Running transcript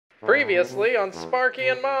Previously on Sparky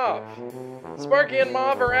and Mauve. Sparky and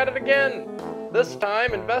Mauve are at it again, this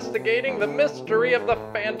time investigating the mystery of the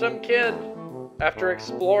Phantom Kid. After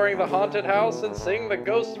exploring the haunted house and seeing the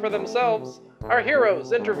ghosts for themselves, our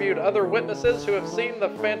heroes interviewed other witnesses who have seen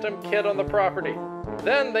the Phantom Kid on the property.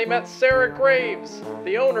 Then they met Sarah Graves,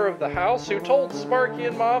 the owner of the house, who told Sparky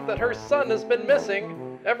and Mauve that her son has been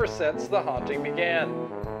missing ever since the haunting began.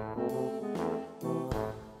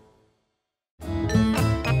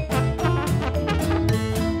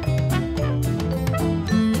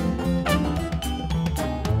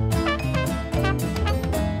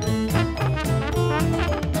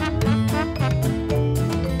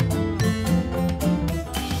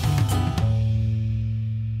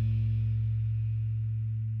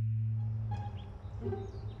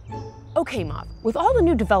 Okay, Mauve, with all the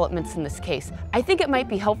new developments in this case, I think it might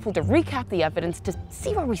be helpful to recap the evidence to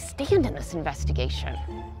see where we stand in this investigation.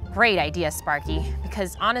 Great idea, Sparky,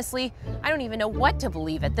 because honestly, I don't even know what to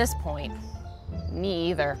believe at this point.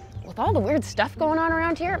 Me either. With all the weird stuff going on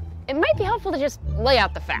around here, it might be helpful to just lay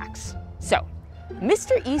out the facts. So,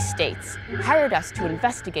 Mr. E states hired us to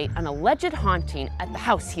investigate an alleged haunting at the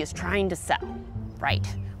house he is trying to sell. Right.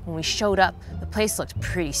 When we showed up, the place looked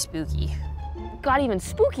pretty spooky. Got even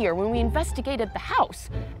spookier when we investigated the house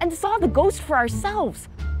and saw the ghost for ourselves.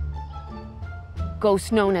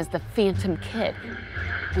 Ghost known as the Phantom Kid.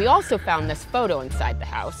 We also found this photo inside the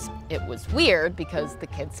house. It was weird because the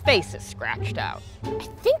kid's face is scratched out. I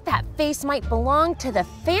think that face might belong to the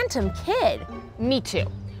Phantom Kid. Me too.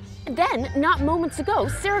 Then, not moments ago,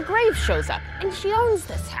 Sarah Graves shows up and she owns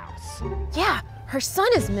this house. Yeah, her son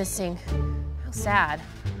is missing. How sad.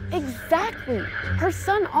 Exactly. Her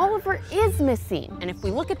son Oliver is missing. And if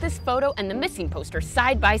we look at this photo and the missing poster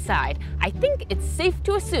side by side, I think it's safe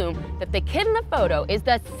to assume that the kid in the photo is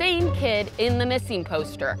the same kid in the missing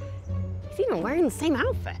poster. He's even wearing the same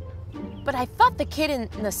outfit. But I thought the kid in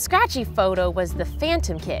the scratchy photo was the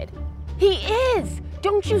Phantom Kid. He is!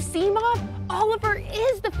 Don't you see, Mauve? Oliver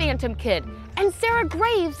is the Phantom Kid, and Sarah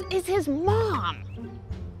Graves is his mom.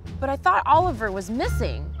 But I thought Oliver was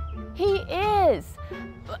missing. He is.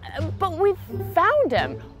 But we found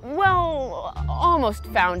him. Well, almost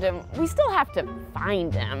found him. We still have to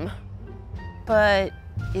find him. But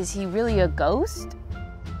is he really a ghost?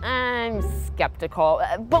 I'm skeptical,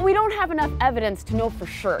 but we don't have enough evidence to know for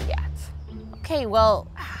sure yet. Okay, well,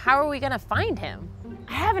 how are we gonna find him?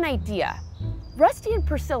 I have an idea. Rusty and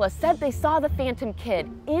Priscilla said they saw the Phantom Kid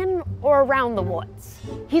in or around the woods.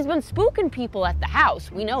 He's been spooking people at the house,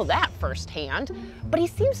 we know that firsthand, but he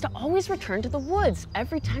seems to always return to the woods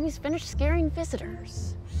every time he's finished scaring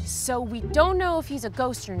visitors. So we don't know if he's a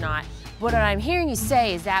ghost or not, but what I'm hearing you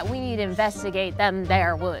say is that we need to investigate them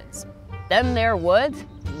there woods. Them there woods?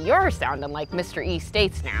 You're sounding like Mr. E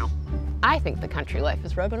states now. I think the country life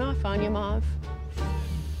is rubbing off on you, Mauve.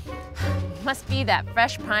 Must be that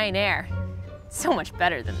fresh pine air. So much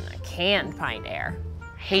better than the canned pine air.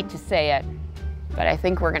 I hate to say it, but I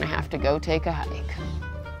think we're gonna have to go take a hike.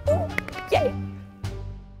 Ooh, yay!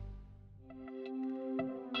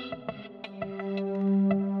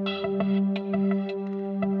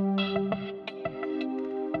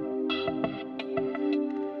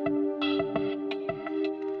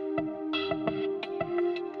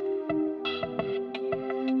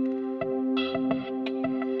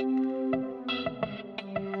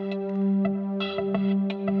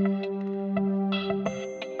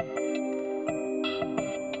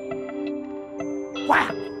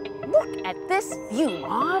 Wow, look at this view,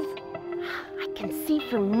 Mauve. I can see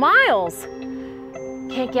for miles.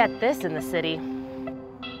 Can't get this in the city.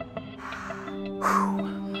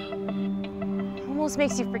 Almost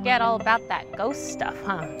makes you forget all about that ghost stuff,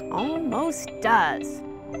 huh? Almost does.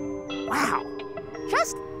 Wow,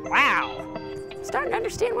 just wow. Starting to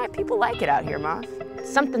understand why people like it out here, Mauve.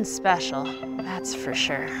 Something special, that's for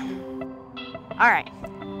sure. All right,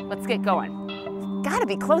 let's get going. Gotta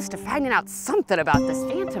be close to finding out something about this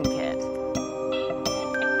Phantom Kid.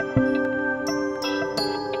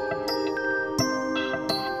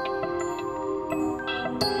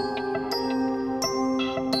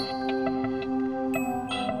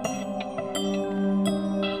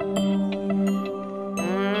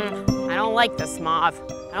 I don't like this, Mauve.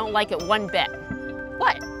 I don't like it one bit.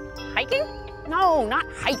 What, hiking? No, not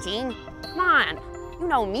hiking. Come on, you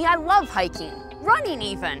know me, I love hiking. Running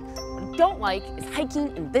even. What I don't like is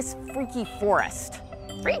hiking in this freaky forest.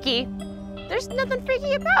 Freaky? There's nothing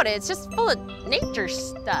freaky about it. It's just full of nature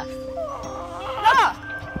stuff. Ah!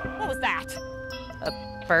 What was that?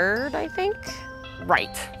 A bird, I think?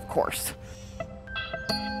 Right, of course.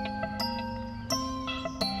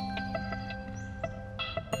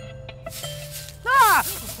 Ah!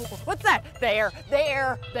 What's that? There.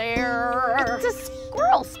 It's a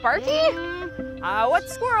squirrel, Sparky. What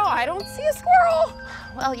squirrel? I don't see a squirrel.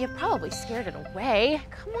 Well, you probably scared it away.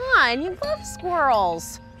 Come on, you love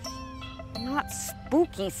squirrels. Not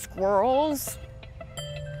spooky squirrels.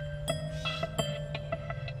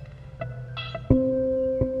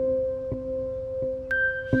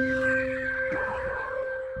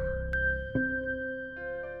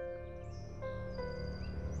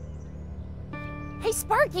 Hey,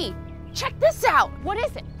 Sparky, check this out. What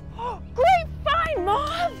is it? Great find,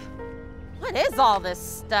 Mauve! What is all this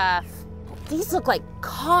stuff? These look like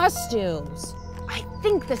costumes. I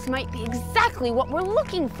think this might be exactly what we're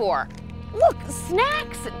looking for. Look,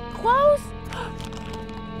 snacks and clothes.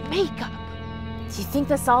 Makeup. Do you think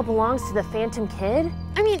this all belongs to the Phantom Kid?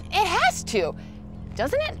 I mean, it has to,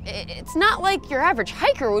 doesn't it? It's not like your average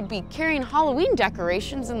hiker would be carrying Halloween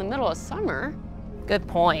decorations in the middle of summer. Good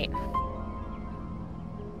point.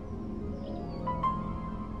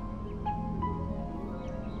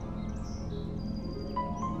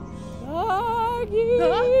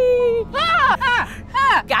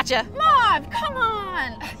 Gotcha. Mauve, come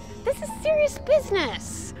on. This is serious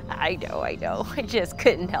business. I know. I just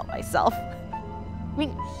couldn't help myself. I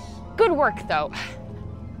mean, good work, though.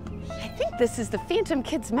 I think this is the Phantom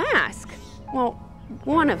Kid's mask. Well,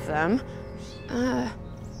 one of them.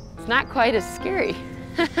 It's not quite as scary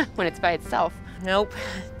when it's by itself. Nope.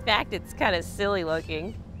 In fact, it's kind of silly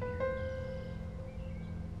looking.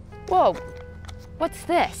 Whoa, what's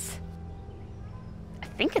this? I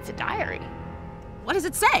think it's a diary. What does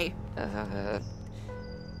it say?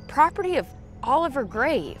 Property of Oliver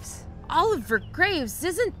Graves. Oliver Graves,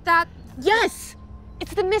 isn't that? Yes,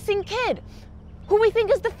 it's the missing kid, who we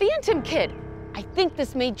think is the Phantom Kid. I think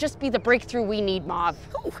this may just be the breakthrough we need, Mauve.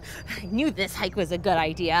 Ooh, I knew this hike was a good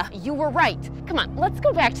idea. You were right. Come on, let's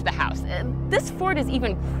go back to the house. This fort is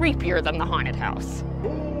even creepier than the haunted house.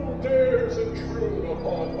 Who dares intrude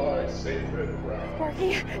upon my sacred ground?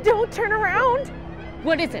 Sparky, don't turn around.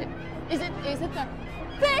 What is it? Is it the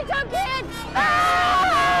Phantom Kid?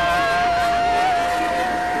 Ah!